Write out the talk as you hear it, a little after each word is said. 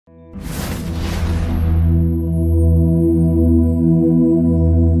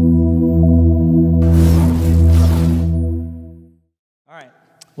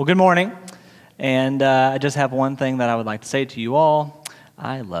Well, good morning, and I just have one thing that I would like to say to you all.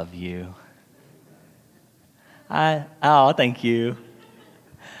 I love you. Thank you.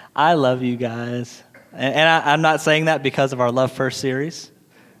 I love you guys. And I'm not saying that because of our Love First series.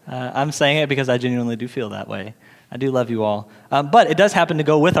 I'm saying it because I genuinely do feel that way. I do love you all. But it does happen to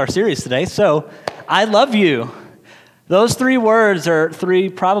go with our series today, so I love you. Those three words are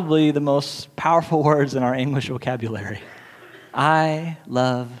probably the most powerful words in our English vocabulary. I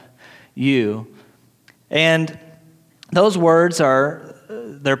love you. And those words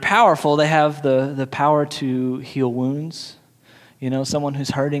they're powerful. They have the power to heal wounds. You know, someone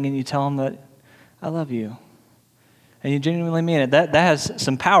who's hurting and you tell them that, I love you. And you genuinely mean it. That has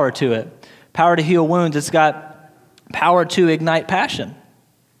some power to it. Power to heal wounds. It's got power to ignite passion.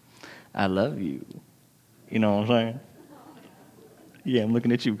 I love you. You know what I'm saying? Yeah, I'm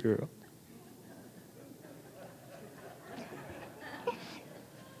looking at you, girl.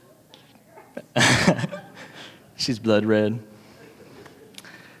 She's blood red.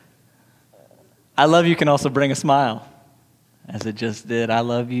 I love you can also bring a smile, as it just did. I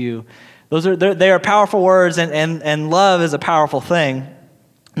love you. They are powerful words, and love is a powerful thing,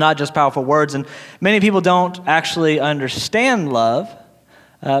 not just powerful words. And many people don't actually understand love.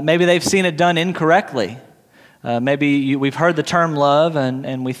 Maybe they've seen it done incorrectly. We've heard the term love,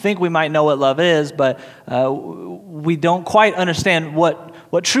 and we think we might know what love is, but we don't quite understand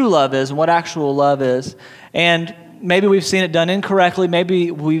what true love is and what actual love is. And maybe we've seen it done incorrectly. Maybe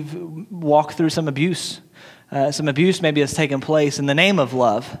we've walked through some abuse. Some abuse maybe has taken place in the name of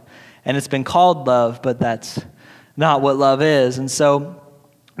love, and it's been called love, but that's not what love is. And so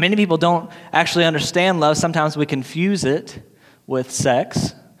many people don't actually understand love. Sometimes we confuse it with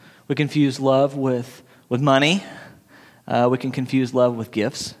sex. We confuse love with money. We can confuse love with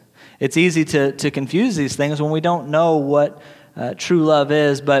gifts. It's easy to confuse these things when we don't know what true love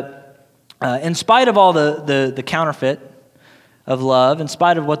is. But in spite of all the counterfeit of love, in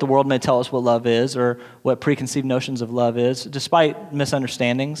spite of what the world may tell us what love is or what preconceived notions of love is, despite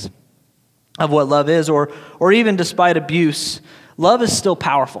misunderstandings of what love is, or even despite abuse, love is still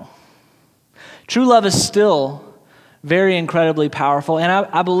powerful. True love is still very incredibly powerful. And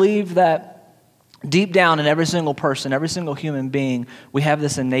I believe that deep down in every single person, every single human being, we have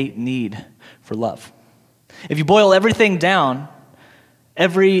this innate need for love. If you boil everything down,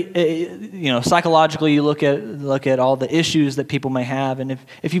 psychologically you look at all the issues that people may have, and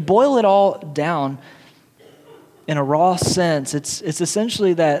if you boil it all down in a raw sense, it's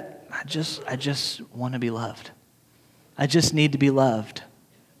essentially that I just want to be loved. I just need to be loved.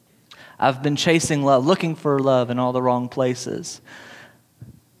 I've been chasing love, looking for love in all the wrong places.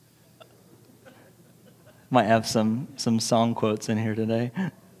 Might have some song quotes in here today.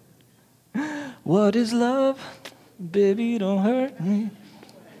 What is love? Baby, don't hurt me.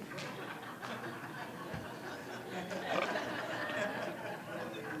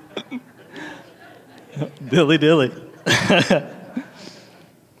 Dilly dilly.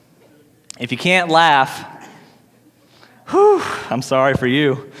 If you can't laugh, I'm sorry for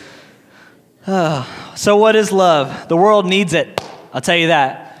you. So what is love? The world needs it. I'll tell you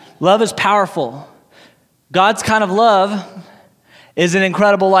that. Love is powerful. God's kind of love is an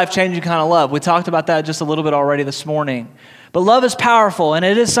incredible, life-changing kind of love. We talked about that just a little bit already this morning. But love is powerful, and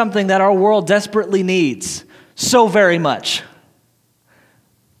it is something that our world desperately needs so very much.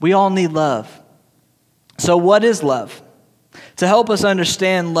 We all need love. So what is love? To help us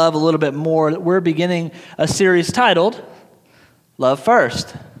understand love a little bit more, we're beginning a series titled Love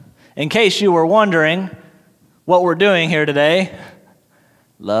First. In case you were wondering what we're doing here today,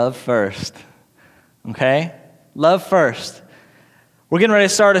 love first. Okay? Love first. We're getting ready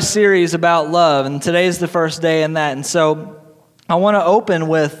to start a series about love, and today's the first day in that. And so I want to open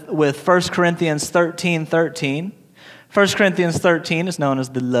with 1 Corinthians 13:13. 1 Corinthians 13 is known as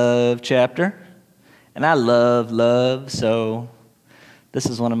the love chapter. And I love love, so this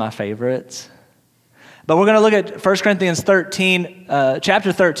is one of my favorites. But we're going to look at 1 Corinthians 13,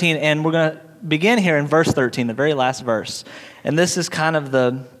 chapter 13, and we're going to begin here in verse 13, the very last verse. And this is kind of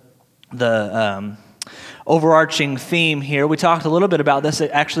the overarching theme here. We talked a little bit about this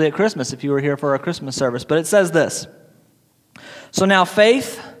actually at Christmas, if you were here for our Christmas service. But it says this: So now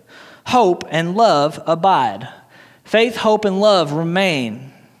faith, hope, and love abide. Faith, hope, and love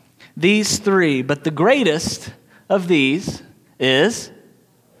remain. These three, but the greatest of these is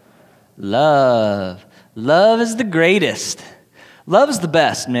love. Love is the greatest. Love is the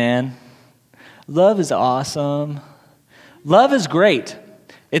best, man. Love is awesome. Love is great.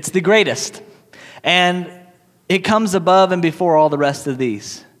 It's the greatest. And it comes above and before all the rest of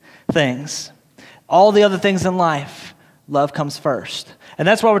these things. All the other things in life, love comes first. And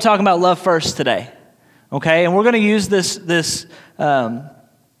that's why we're talking about love first today. Okay? And we're going to use this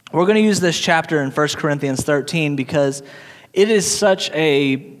chapter in 1 Corinthians 13 because it is such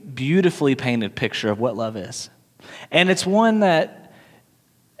a beautifully painted picture of what love is. And it's one that,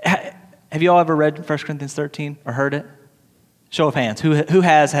 have you all ever read 1 Corinthians 13 or heard it? Show of hands. Who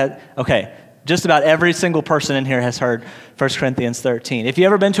has had, okay, just about every single person in here has heard 1 Corinthians 13. If you've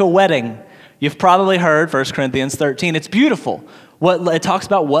ever been to a wedding, you've probably heard 1 Corinthians 13. It's beautiful. It talks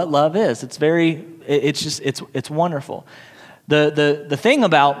about what love is. It's wonderful. The thing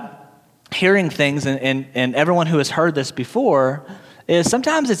about hearing things, and everyone who has heard this before, is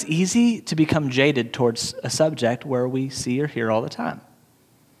sometimes it's easy to become jaded towards a subject where we see or hear all the time.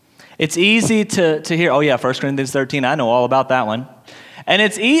 It's easy to hear, oh yeah, 1 Corinthians 13, I know all about that one. And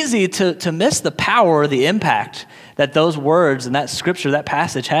it's easy to miss the power or the impact that those words and that scripture, that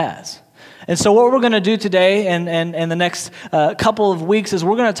passage has. And so what we're going to do today and the next couple of weeks is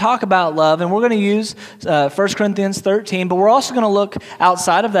we're going to talk about love, and we're going to use 1 Corinthians 13, but we're also going to look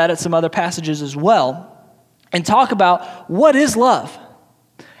outside of that at some other passages as well and talk about what is love?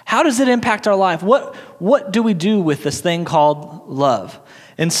 How does it impact our life? What do we do with this thing called love?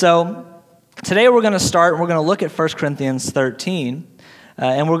 And so today we're going to start, and we're going to look at 1 Corinthians 13,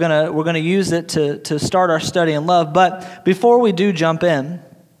 and we're going to use it to start our study in love. But before we do jump in,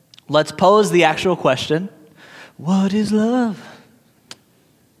 let's pose the actual question, what is love?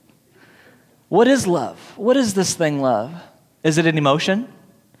 What is love? What is this thing love? Is it an emotion?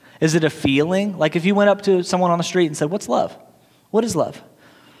 Is it a feeling? Like if you went up to someone on the street and said, what's love? What is love?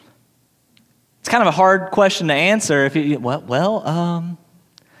 It's kind of a hard question to answer.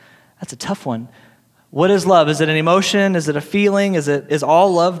 That's a tough one. What is love? Is it an emotion? Is it a feeling? Is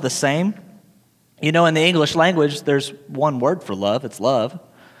all love the same? You know, in the English language, there's one word for love. It's love.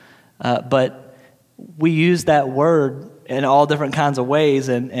 But we use that word in all different kinds of ways,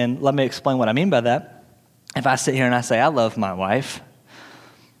 and let me explain what I mean by that. If I sit here and I say, I love my wife,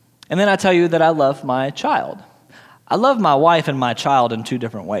 and then I tell you that I love my child. I love my wife and my child in two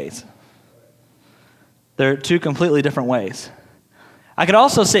different ways. They're two completely different ways. I could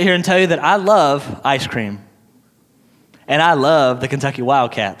also sit here and tell you that I love ice cream, and I love the Kentucky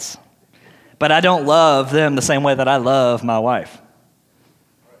Wildcats, but I don't love them the same way that I love my wife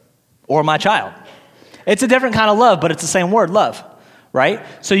or my child. It's a different kind of love, but it's the same word, love, right?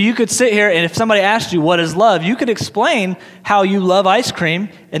 So you could sit here, and if somebody asked you what is love, you could explain how you love ice cream,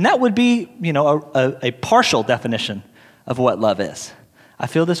 and that would be, a partial definition of what love is. I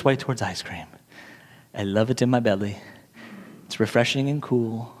feel this way towards ice cream. I love it in my belly. It's refreshing and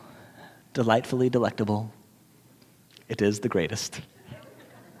cool, delightfully delectable. It is the greatest.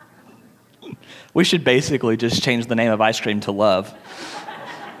 We should basically just change the name of ice cream to love.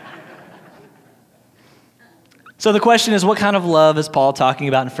 So the question is, what kind of love is Paul talking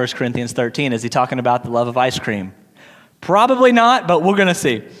about in 1 Corinthians 13? Is he talking about the love of ice cream? Probably not, but we're going to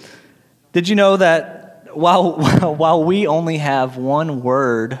see. Did you know that while we only have one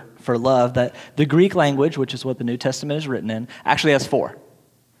word for love, that the Greek language, which is what the New Testament is written in, actually has 4?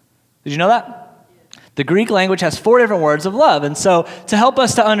 Did you know that? The Greek language has 4 different words of love. And so to help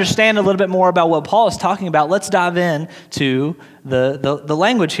us to understand a little bit more about what Paul is talking about, let's dive in to the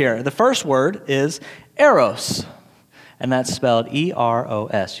language here. The first word is eros, and that's spelled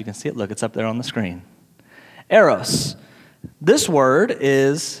E-R-O-S. You can see it. Look, it's up there on the screen. Eros. This word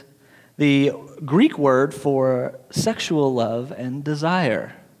is the Greek word for sexual love and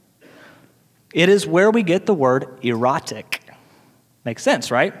desire. It is where we get the word erotic. Makes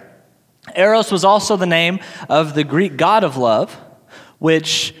sense, right? Eros was also the name of the Greek god of love,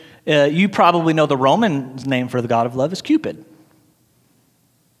 which you probably know the Roman name for the god of love is Cupid.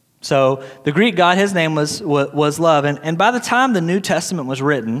 So the Greek god, his name was love. And by the time the New Testament was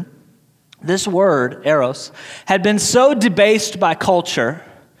written, this word, eros, had been so debased by culture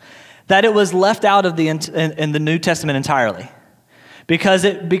that it was left out of in the New Testament entirely, because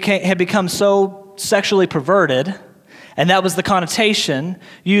it had become so sexually perverted, and that was the connotation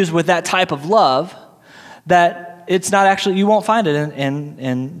used with that type of love, that it's not actually, you won't find it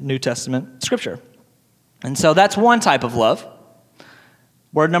in New Testament scripture. And so that's one type of love.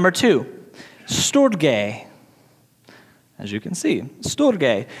 Word number 2, storge. As you can see,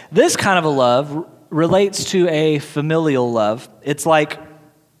 storge. This kind of a love relates to a familial love. It's like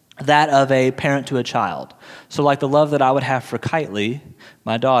that of a parent to a child. So like the love that I would have for Kitely,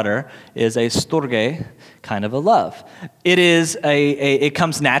 my daughter, is a storge kind of a love. It is it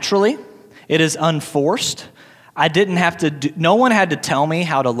comes naturally. It is unforced. I didn't have to no one had to tell me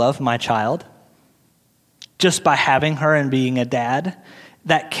how to love my child. Just by having her and being a dad,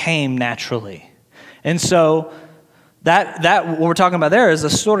 that came naturally. And so That what we're talking about there is a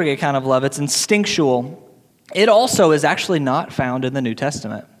storge kind of love. It's instinctual. It also is actually not found in the New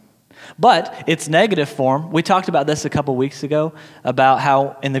Testament. But its negative form, we talked about this a couple weeks ago, about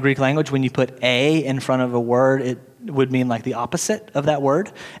how in the Greek language, when you put a in front of a word, it would mean like the opposite of that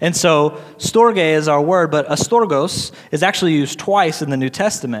word. And so storge is our word, but astorgos is actually used twice in the New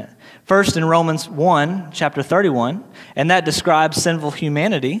Testament. First in Romans 1, chapter 31, and that describes sinful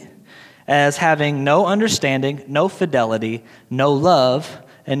humanity as having no understanding, no fidelity, no love,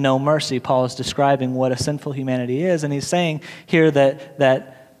 and no mercy. Paul is describing what a sinful humanity is, and he's saying here that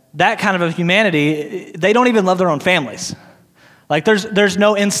kind of a humanity, they don't even love their own families. Like there's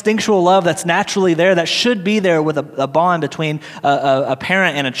no instinctual love that's naturally there, that should be there with a bond between a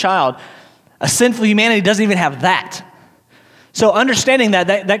parent and a child. A sinful humanity doesn't even have that. So understanding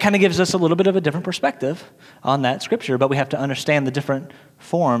that kind of gives us a little bit of a different perspective on that scripture, but we have to understand the different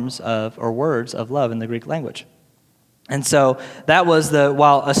forms of or words of love in the Greek language. And so that was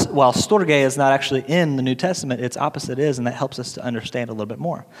while storge is not actually in the New Testament, its opposite is, and that helps us to understand a little bit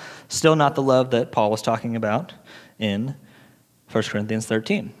more. Still not the love that Paul was talking about in 1 Corinthians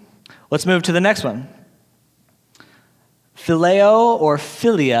 13. Let's move to the next one. Phileo or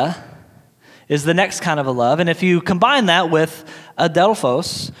philia is the next kind of a love. And if you combine that with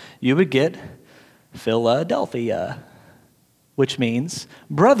adelphos, you would get Philadelphia, which means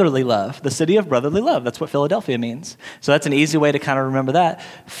brotherly love, the city of brotherly love. That's what Philadelphia means. So that's an easy way to kind of remember that.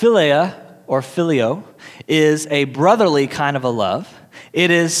 Philia or phileo is a brotherly kind of a love. It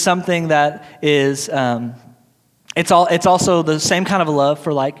is something that is, it's also the same kind of a love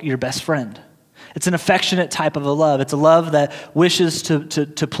for like your best friend. It's an affectionate type of a love. It's a love that wishes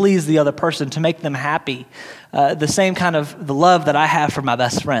to please the other person, to make them happy. The same kind of the love that I have for my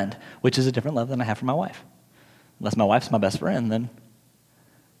best friend, which is a different love than I have for my wife. Unless my wife's my best friend, then,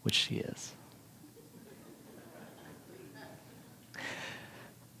 which she is.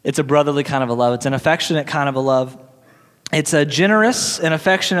 It's a brotherly kind of a love. It's an affectionate kind of a love. It's a generous and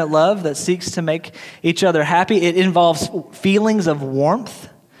affectionate love that seeks to make each other happy. It involves feelings of warmth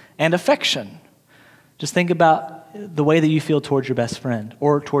and affection. Just think about the way that you feel towards your best friend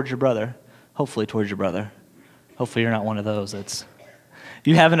or towards your brother. Hopefully towards your brother. Hopefully you're not one of those.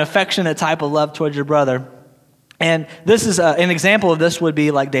 You have an affectionate type of love towards your brother. And this is an example of this would be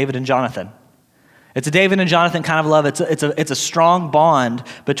like David and Jonathan. It's a David and Jonathan kind of love. It's a strong bond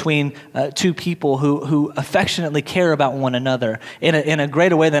between two people who affectionately care about one another in a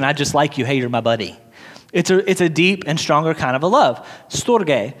greater way than I just like you. Hey, you're my buddy. It's a deep and stronger kind of a love.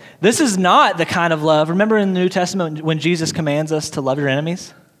 Storge. This is not the kind of love. Remember in the New Testament when Jesus commands us to love your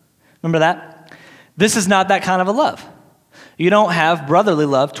enemies? Remember that? This is not that kind of a love. You don't have brotherly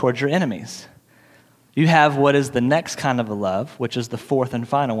love towards your enemies. You have what is the next kind of a love, which is the fourth and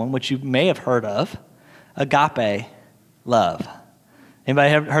final one, which you may have heard of, agape love. Anybody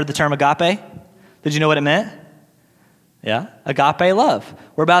have heard the term agape? Did you know what it meant? Yeah, agape love.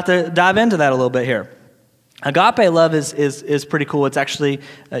 We're about to dive into that a little bit here. Agape love is pretty cool. It's actually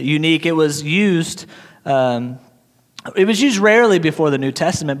unique. It was used rarely before the New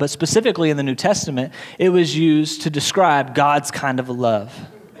Testament, but specifically in the New Testament, it was used to describe God's kind of a love.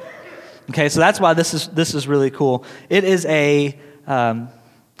 Okay, so that's why this is really cool. It is it's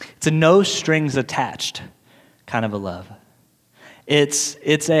a no strings attached kind of a love.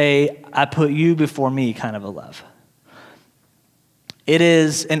 It's a I put you before me kind of a love. It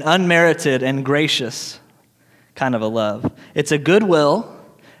is an unmerited and gracious kind of a love. It's a goodwill,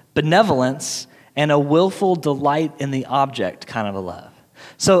 benevolence, and a willful delight in the object kind of a love.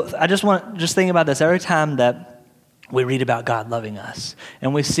 So I just think about this every time that we read about God loving us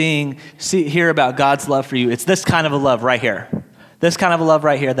and we hear about God's love for you. It's this kind of a love right here. This kind of a love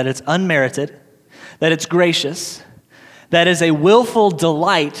right here, that it's unmerited, that it's gracious, that is a willful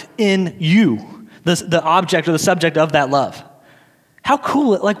delight in you, the object or the subject of that love. How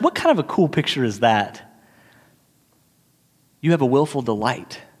cool, like what kind of a cool picture is that? You have a willful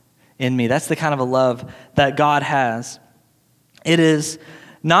delight in me. That's the kind of a love that God has. It is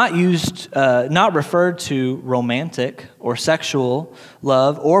not referred to romantic or sexual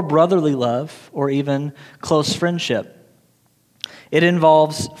love or brotherly love or even close friendship. It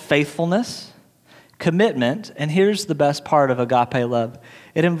involves faithfulness, commitment, and here's the best part of agape love.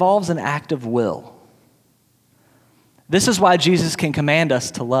 It involves an act of will. This is why Jesus can command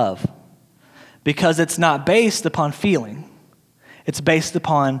us to love, because it's not based upon feeling. It's based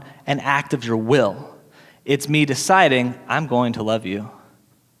upon an act of your will. It's me deciding, I'm going to love you.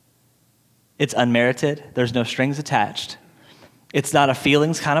 It's unmerited. There's no strings attached. It's not a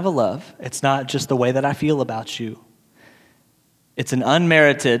feelings kind of a love. It's not just the way that I feel about you. It's an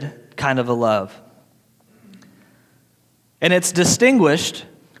unmerited kind of a love. And it's distinguished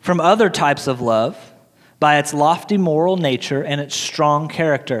from other types of love by its lofty moral nature and its strong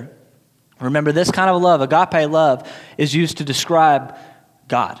character. Remember, this kind of love, agape love, is used to describe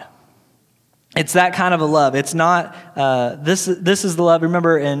God. It's that kind of a love. It's not, this is the love.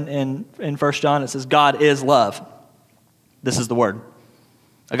 Remember in 1 John, it says, God is love. This is the word,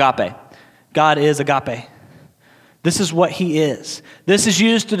 agape. God is agape. This is what he is. This is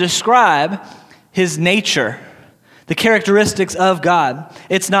used to describe his nature, the characteristics of God.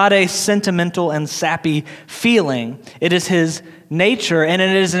 It's not a sentimental and sappy feeling. It is his nature, and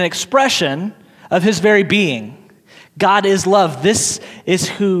it is an expression of his very being. God is love. This is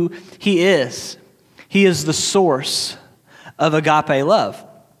who he is. He is the source of agape love.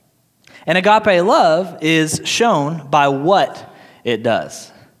 And agape love is shown by what it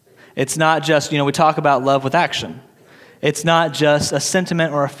does. It's not just, we talk about love with action. It's not just a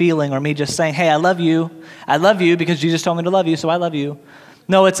sentiment or a feeling or me just saying, hey, I love you. I love you because Jesus told me to love you, so I love you.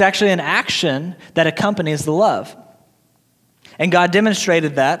 No, it's actually an action that accompanies the love. And God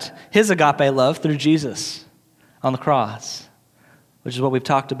demonstrated that, his agape love, through Jesus on the cross, which is what we've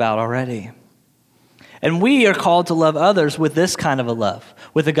talked about already. And we are called to love others with this kind of a love,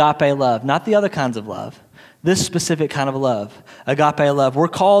 with agape love, not the other kinds of love, this specific kind of love, agape love. We're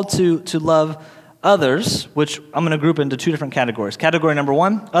called to love others, which I'm going to group into two different categories. Category number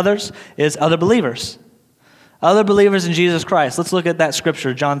one, others, is other believers. Other believers in Jesus Christ. Let's look at that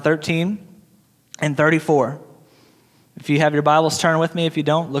scripture, John 13 and 34. If you have your Bibles, turn with me. If you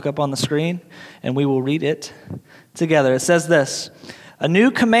don't, look up on the screen, and we will read it together. It says this, a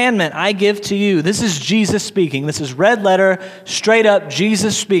new commandment I give to you. This is Jesus speaking. This is red letter, straight up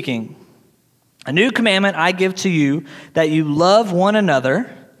Jesus speaking. A new commandment I give to you, that you love one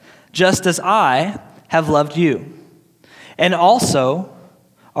another, just as I have loved you. And you also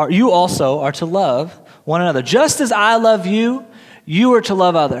are to love one another. Just as I love you, you are to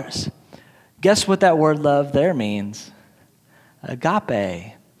love others. Guess what that word love there means?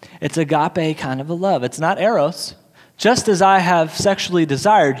 Agape. It's agape kind of a love. It's not eros. Just as I have sexually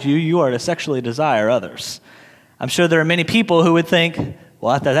desired you, you are to sexually desire others. I'm sure there are many people who would think,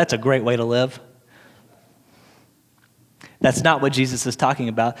 well, that's a great way to live. That's not what Jesus is talking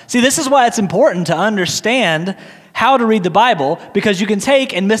about. See, this is why it's important to understand how to read the Bible, because you can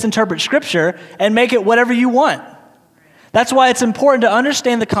take and misinterpret Scripture and make it whatever you want. That's why it's important to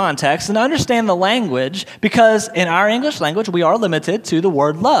understand the context and understand the language, because in our English language, we are limited to the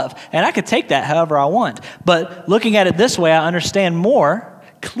word love. And I could take that however I want. But looking at it this way, I understand more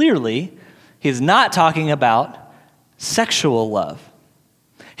clearly. He's not talking about sexual love.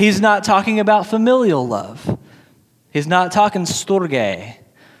 He's not talking about familial love. He's not talking storge.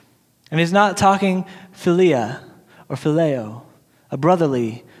 And he's not talking philia or phileo, a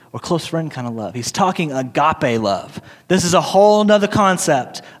brotherly or close friend kind of love. He's talking agape love. This is a whole nother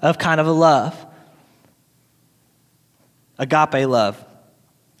concept of kind of a love. Agape love.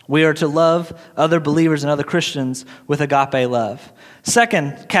 We are to love other believers and other Christians with agape love.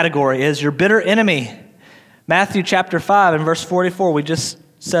 Second category is your bitter enemy. Matthew chapter 5 and verse 44, we just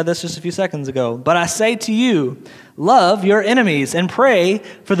said this just a few seconds ago. But I say to you, love your enemies and pray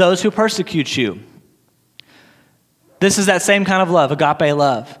for those who persecute you. This is that same kind of love, agape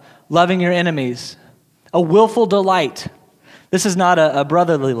love. Loving your enemies. A willful delight. This is not a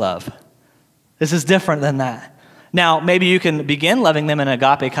brotherly love. This is different than that. Now, maybe you can begin loving them in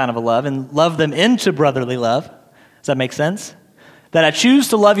agape kind of a love and love them into brotherly love. Does that make sense? That I choose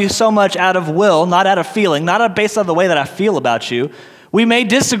to love you so much out of will, not out of feeling, not based on the way that I feel about you. We may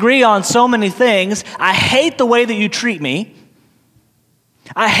disagree on so many things. I hate the way that you treat me.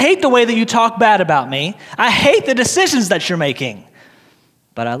 I hate the way that you talk bad about me. I hate the decisions that you're making.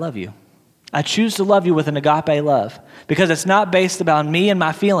 But I love you. I choose to love you with an agape love because it's not based about me and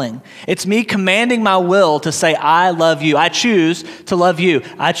my feeling. It's me commanding my will to say, I love you. I choose to love you.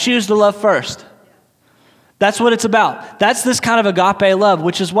 I choose to love first. That's what it's about. That's this kind of agape love,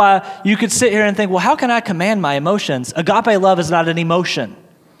 which is why you could sit here and think, well, how can I command my emotions? Agape love is not an emotion.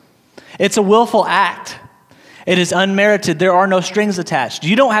 It's a willful act. It is unmerited. There are no strings attached.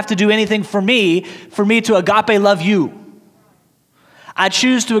 You don't have to do anything for me to agape love you. I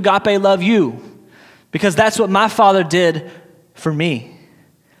choose to agape love you because that's what my Father did for me.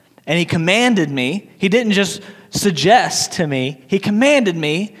 And he commanded me. He didn't just suggest to me. He commanded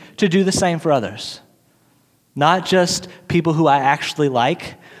me to do the same for others. Not just people who I actually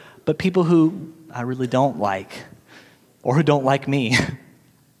like, but people who I really don't like or who don't like me.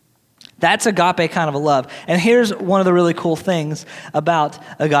 That's agape kind of a love. And here's one of the really cool things about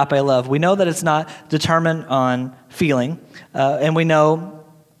agape love. We know that it's not determined on feeling, and we know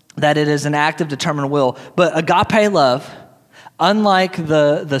that it is an act of determined will. But agape love Unlike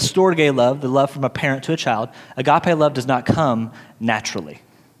the storge love, the love from a parent to a child, agape love does not come naturally.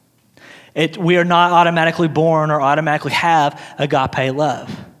 We are not automatically born or automatically have agape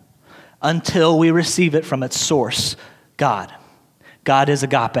love until we receive it from its source, God. God is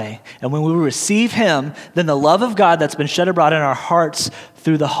agape. And when we receive him, then the love of God that's been shed abroad in our hearts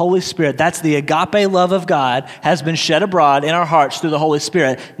through the Holy Spirit, that's the agape love of God, has been shed abroad in our hearts through the Holy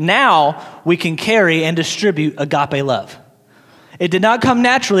Spirit. Now we can carry and distribute agape love. It did not come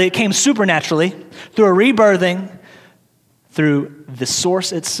naturally, it came supernaturally through a rebirthing, through the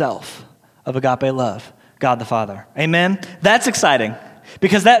source itself of agape love, God the Father. Amen? That's exciting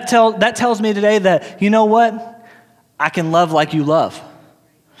because that tells me today that, you know what? I can love like you love.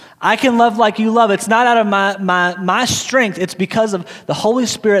 I can love like you love. It's not out of my strength. It's because of the Holy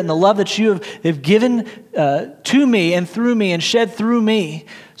Spirit and the love that you have given to me and through me and shed through me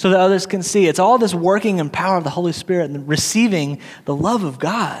so that others can see. It's all this working and power of the Holy Spirit and receiving the love of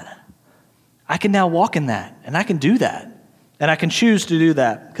God. I can now walk in that, and I can do that. And I can choose to do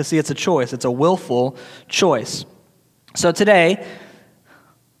that because, see, it's a choice. It's a willful choice. So today,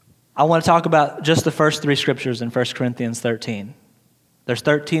 I want to talk about just the first 3 scriptures in 1 Corinthians 13. There's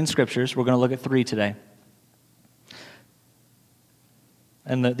 13 scriptures. We're going to look at 3 today.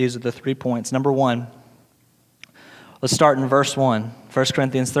 And these are the 3 points. Number 1, let's start in verse 1. 1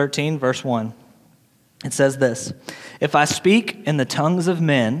 Corinthians 13, verse 1. It says this, "If I speak in the tongues of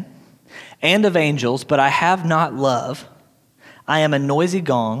men and of angels, but I have not love, I am a noisy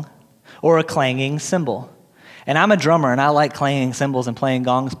gong or a clanging cymbal." And I'm a drummer, and I like clanging cymbals and playing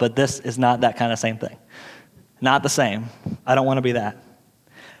gongs, but this is not that kind of same thing. Not the same. I don't want to be that.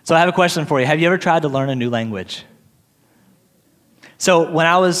 So I have a question for you. Have you ever tried to learn a new language? So when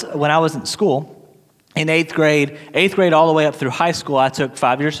I was in school, in 8th grade all the way up through high school, I took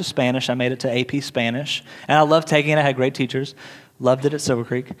 5 years of Spanish. I made it to AP Spanish, and I loved taking it. I had great teachers. Loved it at Silver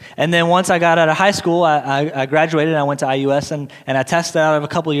Creek. And then once I got out of high school, I graduated, and I went to IUS, and I tested out of a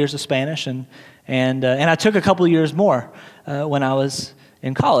couple of years of Spanish, and I took a couple of years more when I was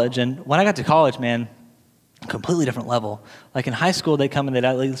in college. And when I got to college, man, completely different level. Like in high school, they come and they'd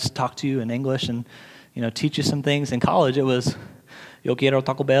at least talk to you in English and, teach you some things. In college, it was, yo quiero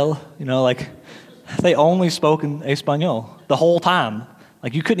Taco Bell, like they only spoke in Espanol the whole time.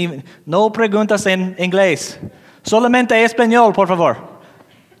 Like you couldn't even, no preguntas en inglés. Solamente español, por favor.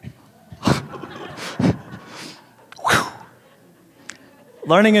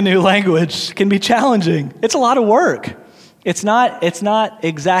 Learning a new language can be challenging. It's a lot of work. It's not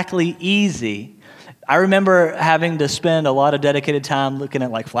exactly easy. I remember having to spend a lot of dedicated time looking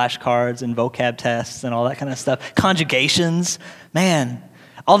at like flashcards and vocab tests and all that kind of stuff. Conjugations, man.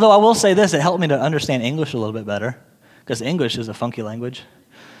 Although I will say this, it helped me to understand English a little bit better because English is a funky language.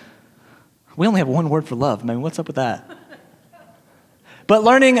 We only have one word for love. I mean, what's up with that? But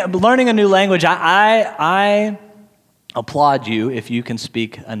learning a new language, I applaud you if you can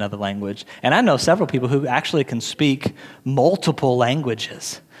speak another language. And I know several people who actually can speak multiple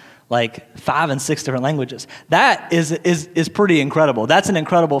languages, like 5 and 6 different languages. That is pretty incredible. That's an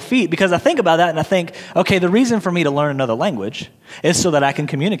incredible feat because I think about that and I think, okay, the reason for me to learn another language is so that I can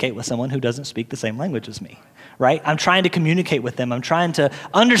communicate with someone who doesn't speak the same language as me, right? I'm trying to communicate with them. I'm trying to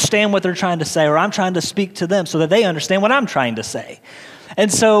understand what they're trying to say, or I'm trying to speak to them so that they understand what I'm trying to say. And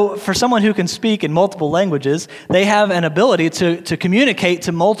so for someone who can speak in multiple languages, they have an ability to communicate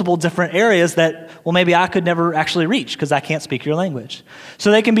to multiple different areas that, well, maybe I could never actually reach because I can't speak your language.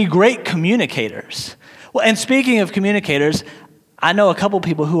 So they can be great communicators. Well, and speaking of communicators, I know a couple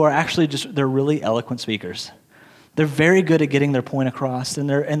people who are actually they're really eloquent speakers. They're very good at getting their point across, and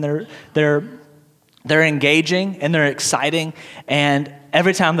they're engaging and they're exciting. And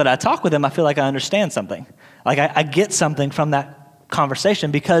every time that I talk with them, I feel like I understand something. Like I get something from that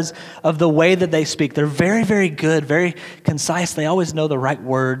conversation because of the way that they speak. They're very, very good, very concise. They always know the right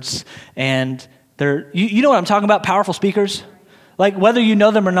words. And you know what I'm talking about, powerful speakers? Like whether you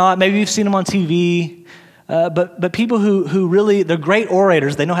know them or not, maybe you've seen them on TV, but people who really, they're great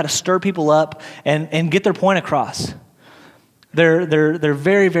orators. They know how to stir people up and get their point across. They're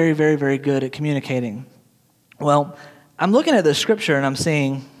very, very, very, very good at communicating. Well, I'm looking at the scripture and I'm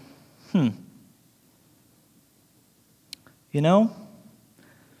seeing,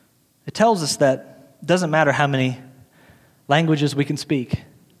 it tells us that it doesn't matter how many languages we can speak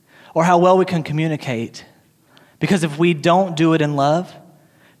or how well we can communicate, because if we don't do it in love,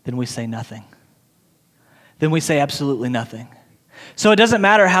 then we say nothing. Then we say absolutely nothing. So it doesn't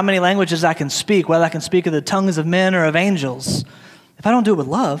matter how many languages I can speak, whether I can speak of the tongues of men or of angels. If I don't do it with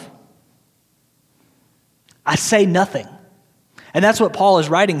love, I say nothing. And that's what Paul is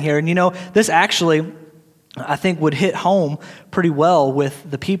writing here. And this actually I think would hit home pretty well with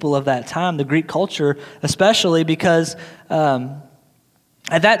the people of that time, the Greek culture especially, because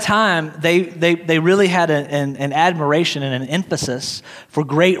at that time they really had an admiration and an emphasis for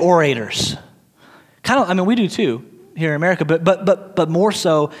great orators. We do too here in America, but more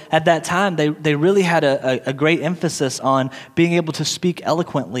so at that time, they really had a great emphasis on being able to speak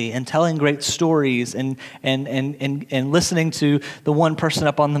eloquently and telling great stories and listening to the one person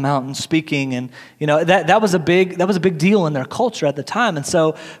up on the mountain speaking, and that was a big deal in their culture at the time. And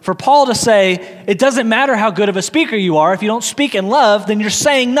so for Paul to say, it doesn't matter how good of a speaker you are, if you don't speak in love, then you're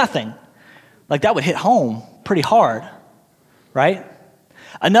saying nothing. Like, that would hit home pretty hard, right?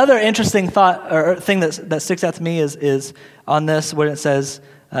 Another interesting thought or thing that sticks out to me is on this, where it says,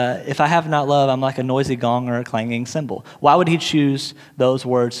 if I have not love, I'm like a noisy gong or a clanging cymbal. Why would he choose those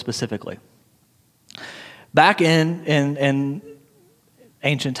words specifically? Back in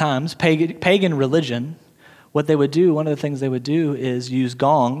ancient times, pagan religion, what they would do, one of the things they would do is use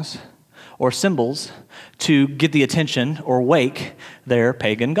gongs or cymbals to get the attention or wake their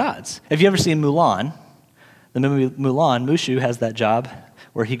pagan gods. Have you ever seen Mulan? The movie Mulan, Mushu has that job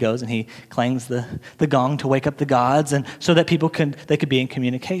where he goes and he clangs the gong to wake up the gods, and so that people could be in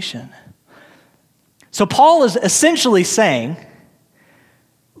communication. So Paul is essentially saying,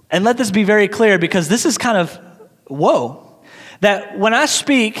 and let this be very clear because this is kind of, whoa, that when I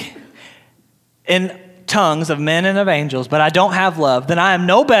speak in tongues of men and of angels, but I don't have love, then I am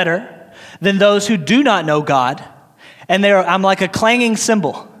no better than those who do not know God, and I'm like a clanging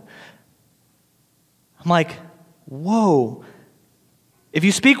cymbal. I'm like, whoa. If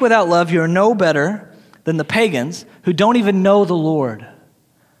you speak without love, you're no better than the pagans who don't even know the Lord.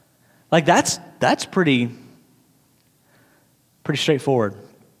 Like, that's pretty straightforward.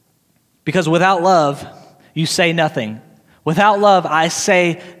 Because without love, you say nothing. Without love, I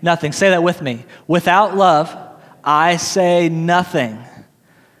say nothing. Say that with me. Without love, I say nothing.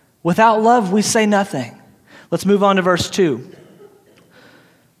 Without love, we say nothing. Let's move on to verse 2.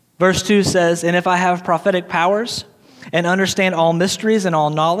 Verse 2 says, and if I have prophetic powers and understand all mysteries and all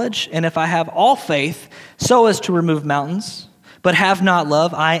knowledge, and if I have all faith so as to remove mountains, but have not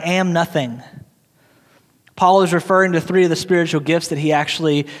love, I am nothing. Paul is referring to 3 of the spiritual gifts that he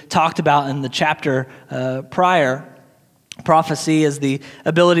actually talked about in the chapter prior. Prophecy is the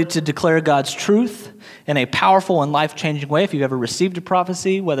ability to declare God's truth in a powerful and life-changing way. If you've ever received a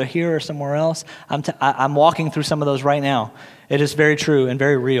prophecy, whether here or somewhere else, I'm walking through some of those right now. It is very true and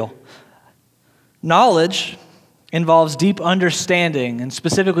very real. Knowledge involves deep understanding, and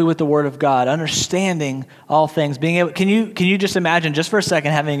specifically with the Word of God, understanding all things. Can you just imagine, just for a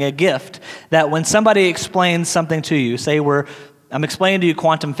second, having a gift that when somebody explains something to you, say I'm explaining to you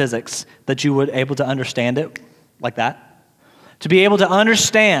quantum physics, that you would able to understand it like that? To be able to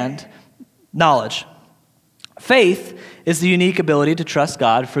understand knowledge. Faith is the unique ability to trust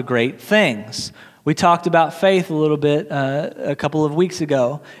God for great things. We talked about faith a little bit a couple of weeks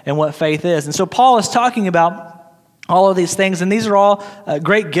ago and what faith is. And so Paul is talking about all of these things, and these are all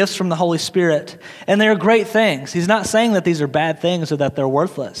great gifts from the Holy Spirit, and they're great things. He's not saying that these are bad things or that they're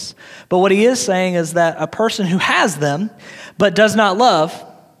worthless. But what he is saying is that a person who has them but does not love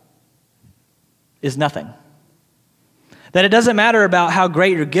is nothing. That it doesn't matter about how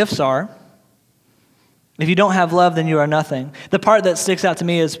great your gifts are. If you don't have love, then you are nothing. The part that sticks out to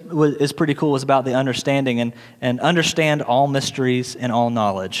me is pretty cool, was about the understanding, and understand all mysteries and all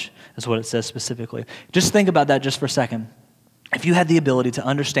knowledge is what it says specifically. Just think about that just for a second. If you had the ability to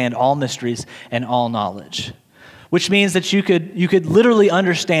understand all mysteries and all knowledge, which means that you could literally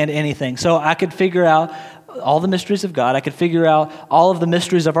understand anything. So I could figure out all the mysteries of God. I could figure out all of the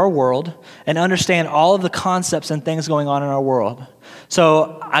mysteries of our world and understand all of the concepts and things going on in our world.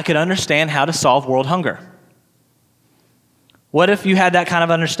 So I could understand how to solve world hunger. What if you had that kind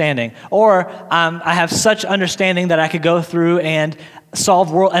of understanding? Or I have such understanding that I could go through and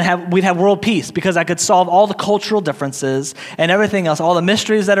solve world, and we'd have world peace because I could solve all the cultural differences and everything else, all the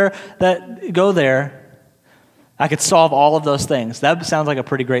mysteries that go there. I could solve all of those things. That sounds like a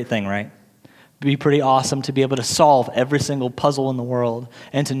pretty great thing, right? It'd be pretty awesome to be able to solve every single puzzle in the world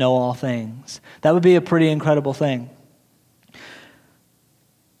and to know all things. That would be a pretty incredible thing.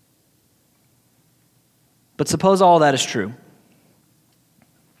 But suppose all that is true.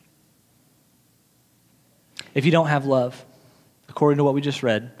 If you don't have love, according to what we just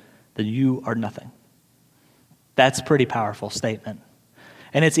read, then you are nothing. That's a pretty powerful statement.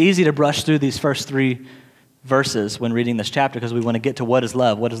 And it's easy to brush through these first 3 verses when reading this chapter because we want to get to what is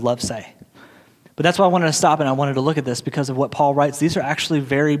love. What does love say? But that's why I wanted to stop and I wanted to look at this because of what Paul writes. These are actually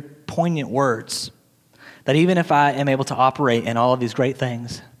very poignant words. That even if I am able to operate in all of these great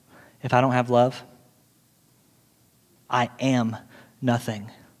things, if I don't have love, I am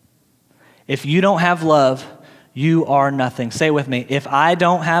nothing. If you don't have love, you are nothing. Say it with me. If I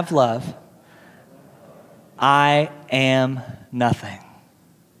don't have love, I am nothing.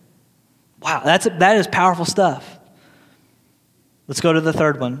 Wow, that is powerful stuff. Let's go to the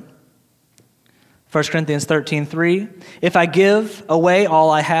third one. 1 Corinthians 13:3. If I give away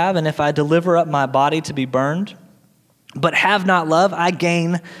all I have, and if I deliver up my body to be burned, but have not love, I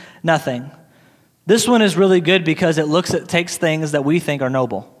gain nothing. This one is really good because it takes things that we think are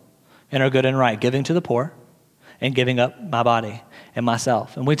noble and are good and right, giving to the poor and giving up my body and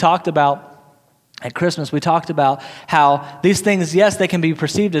myself. And we talked about, at Christmas, we talked about how these things, yes, they can be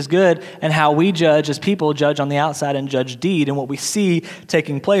perceived as good, and how we judge as people, judge on the outside and judge deed and what we see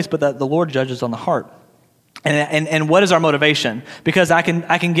taking place, but that the Lord judges on the heart. And what is our motivation? Because I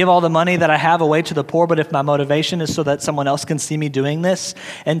can give all the money that I have away to the poor, but if my motivation is so that someone else can see me doing this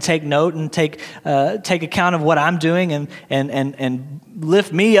and take note and take account of what I'm doing and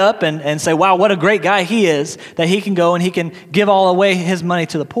lift me up and say, wow, what a great guy he is, that he can go and he can give all away his money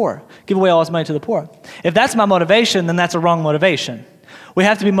to the poor, give away all his money to the poor. If that's my motivation, then that's a wrong motivation. We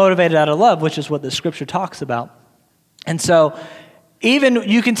have to be motivated out of love, which is what the scripture talks about. And so even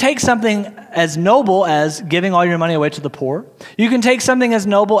you can take something as noble as giving all your money away to the poor. You can take something as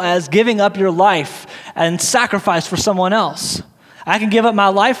noble as giving up your life and sacrifice for someone else. I can give up my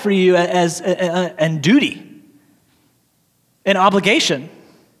life for you as and duty, an obligation.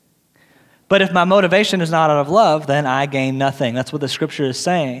 But if my motivation is not out of love, then I gain nothing. That's what the scripture is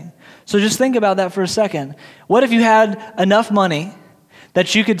saying. So just think about that for a second. What if you had enough money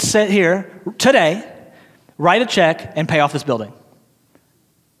that you could sit here today, write a check, and pay off this building?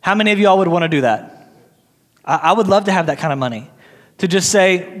 How many of y'all would want to do that? I would love to have that kind of money. To just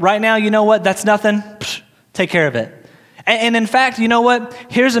say, right now, you know what, that's nothing, psh, take care of it. And in fact, you know what,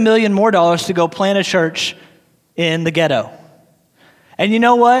 here's $1 million more to go plant a church in the ghetto. And you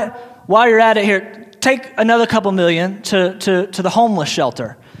know what, while you're at it here, take another couple million to the homeless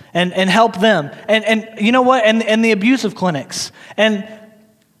shelter and help them. And you know what, and the abusive clinics. And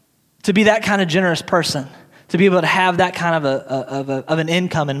to be that kind of generous person. To be able to have that kind of an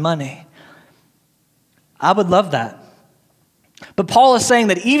income and money. I would love that. But Paul is saying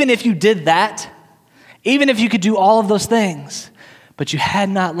that even if you did that, even if you could do all of those things, but you had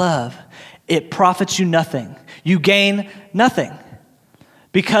not love, it profits you nothing. You gain nothing.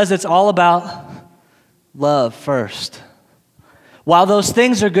 Because it's all about love first. While those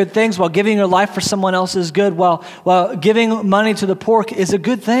things are good things, while giving your life for someone else is good, while giving money to the poor is a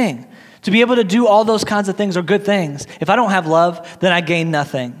good thing. To be able to do all those kinds of things are good things. If I don't have love, then I gain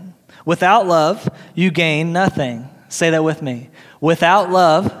nothing. Without love, you gain nothing. Say that with me. Without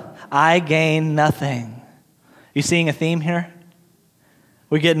love, I gain nothing. You seeing a theme here?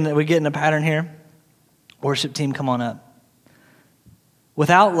 We're getting a pattern here. Worship team, come on up.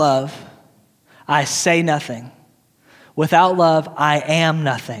 Without love, I say nothing. Without love, I am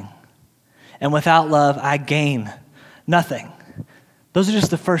nothing. And without love, I gain nothing. Those are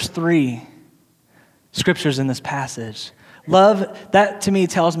just the first 3 scriptures in this passage. Love, that to me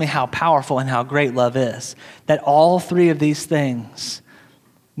tells me how powerful and how great love is. That all 3 of these things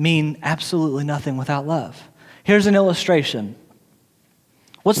mean absolutely nothing without love. Here's an illustration.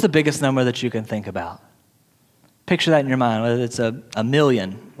 What's the biggest number that you can think about? Picture that in your mind, whether it's a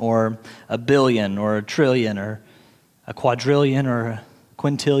million or a billion or a trillion or a quadrillion or a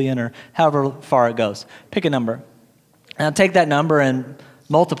quintillion or however far it goes. Pick a number. Now take that number and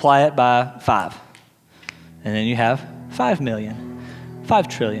multiply it by 5. And then you have 5 million, 5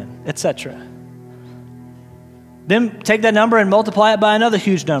 trillion, etc. Then take that number and multiply it by another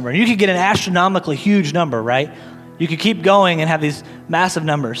huge number. And you could get an astronomically huge number, right? You could keep going and have these massive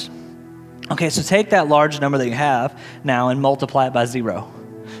numbers. Okay, so take that large number that you have now and multiply it by 0.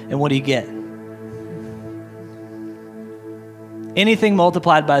 And what do you get? Anything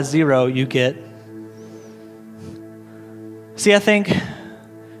multiplied by 0, you get. See, I think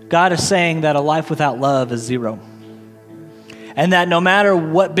God is saying that a life without love is 0. And that no matter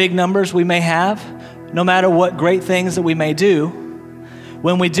what big numbers we may have, no matter what great things that we may do,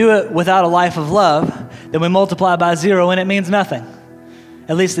 when we do it without a life of love, then we multiply by 0 and it means nothing.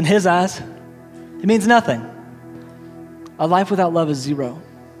 At least in His eyes, it means nothing. A life without love is 0.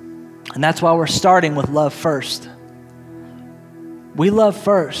 And that's why we're starting with love first. We love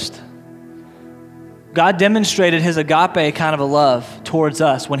first. God demonstrated His agape kind of a love towards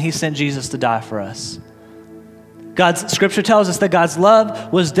us when He sent Jesus to die for us. Scripture tells us that God's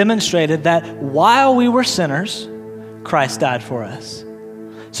love was demonstrated that while we were sinners, Christ died for us.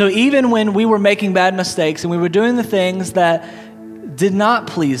 So even when we were making bad mistakes and we were doing the things that did not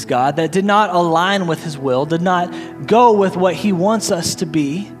please God, that did not align with his will, did not go with what he wants us to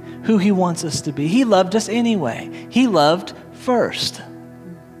be, who he wants us to be. He loved us anyway. He loved first.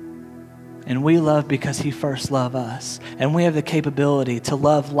 And we love because he first loved us. And we have the capability to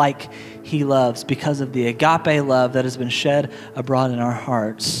love like he loves because of the agape love that has been shed abroad in our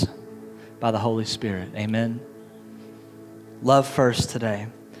hearts by the Holy Spirit. Amen. Love first today.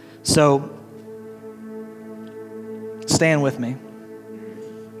 So, stand with me,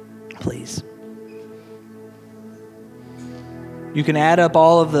 please. You can add up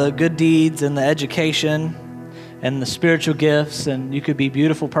all of the good deeds and the education and the spiritual gifts, and you could be a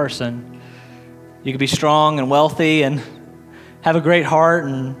beautiful person. You could be strong and wealthy and have a great heart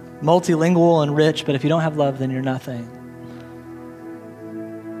and multilingual and rich, but if you don't have love, then you're nothing.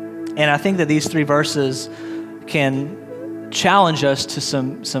 And I think that these 3 verses can challenge us to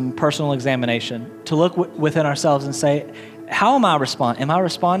some personal examination, to look within ourselves and say, how am I responding? Am I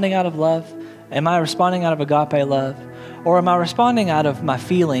responding out of love? Am I responding out of agape love? Or am I responding out of my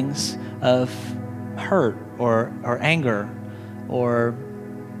feelings of hurt or anger? Or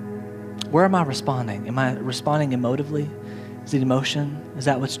where am I responding? Am I responding emotively? Is it emotion? Is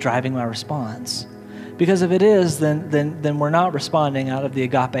that what's driving my response? Because if it is, then we're not responding out of the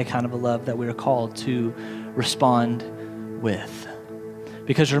agape kind of a love that we are called to respond with.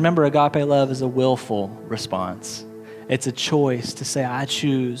 Because remember, agape love is a willful response. It's a choice to say, I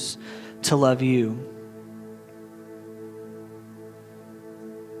choose to love you.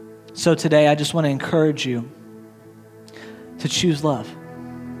 So today, I just want to encourage you to choose love.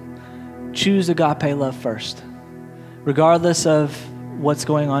 Choose agape love first, regardless of what's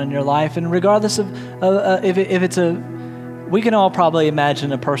going on in your life, and regardless of if it's we can all probably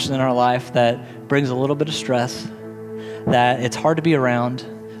imagine a person in our life that brings a little bit of stress, that it's hard to be around.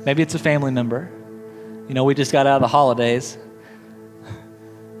 Maybe it's a family member. You know, we just got out of the holidays.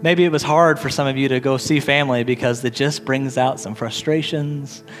 Maybe it was hard for some of you to go see family because it just brings out some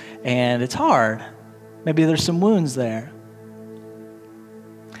frustrations and it's hard. Maybe there's some wounds there.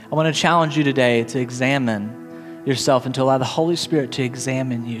 I want to challenge you today to examine yourself and to allow the Holy Spirit to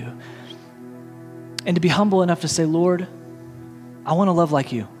examine you and to be humble enough to say, Lord, I want to love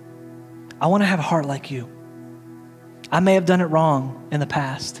like you. I want to have a heart like you. I may have done it wrong in the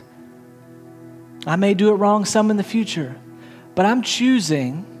past. I may do it wrong some in the future, but I'm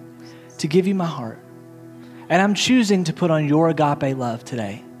choosing to give you my heart. And I'm choosing to put on your agape love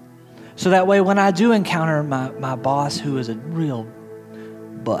today. So that way when I do encounter my boss who is a real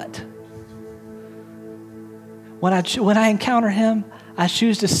butt, when I encounter him, I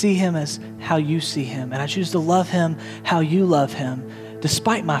choose to see him as how you see him. And I choose to love him how you love him,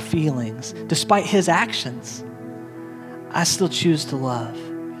 despite my feelings, despite his actions. I still choose to love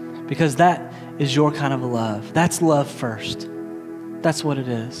because that is your kind of a love. That's love first. That's what it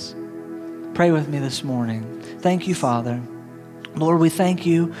is. Pray with me this morning. Thank you, Father. Lord, we thank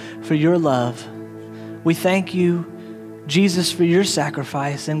you for your love. We thank you, Jesus, for your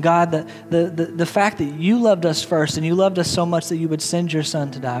sacrifice. And God, the fact that you loved us first and you loved us so much that you would send your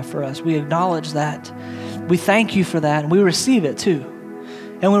son to die for us. We acknowledge that. We thank you for that, and we receive it too.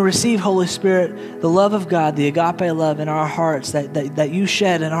 And we receive, Holy Spirit, the love of God, the agape love in our hearts that you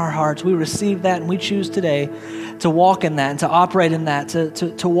shed in our hearts. We receive that, and we choose today to walk in that and to operate in that,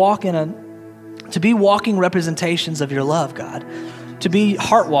 to walk to be walking representations of your love, God, to be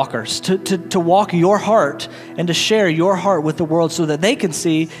heart walkers, to walk your heart and to share your heart with the world so that they can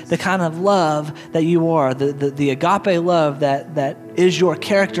see the kind of love that you are, the agape love that is your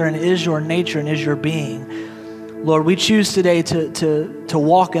character and is your nature and is your being. Lord, we choose today to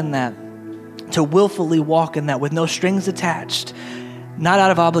walk in that, to willfully walk in that with no strings attached, not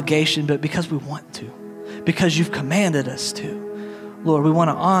out of obligation, but because we want to, because you've commanded us to. Lord, we want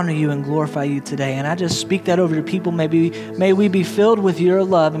to honor you and glorify you today. And I just speak that over your people. May we be filled with your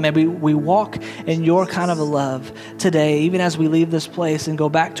love, and maybe we walk in your kind of a love today, even as we leave this place and go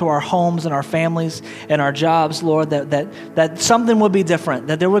back to our homes and our families and our jobs, Lord, that something would be different,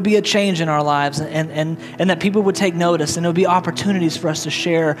 that there would be a change in our lives, and that people would take notice, and there would be opportunities for us to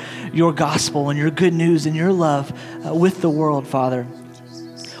share your gospel and your good news and your love with the world, Father.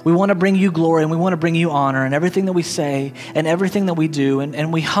 We want to bring you glory and we want to bring you honor in everything that we say and everything that we do.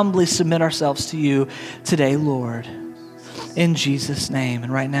 And we humbly submit ourselves to you today, Lord, in Jesus' name.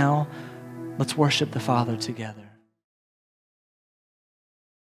 And right now, let's worship the Father together.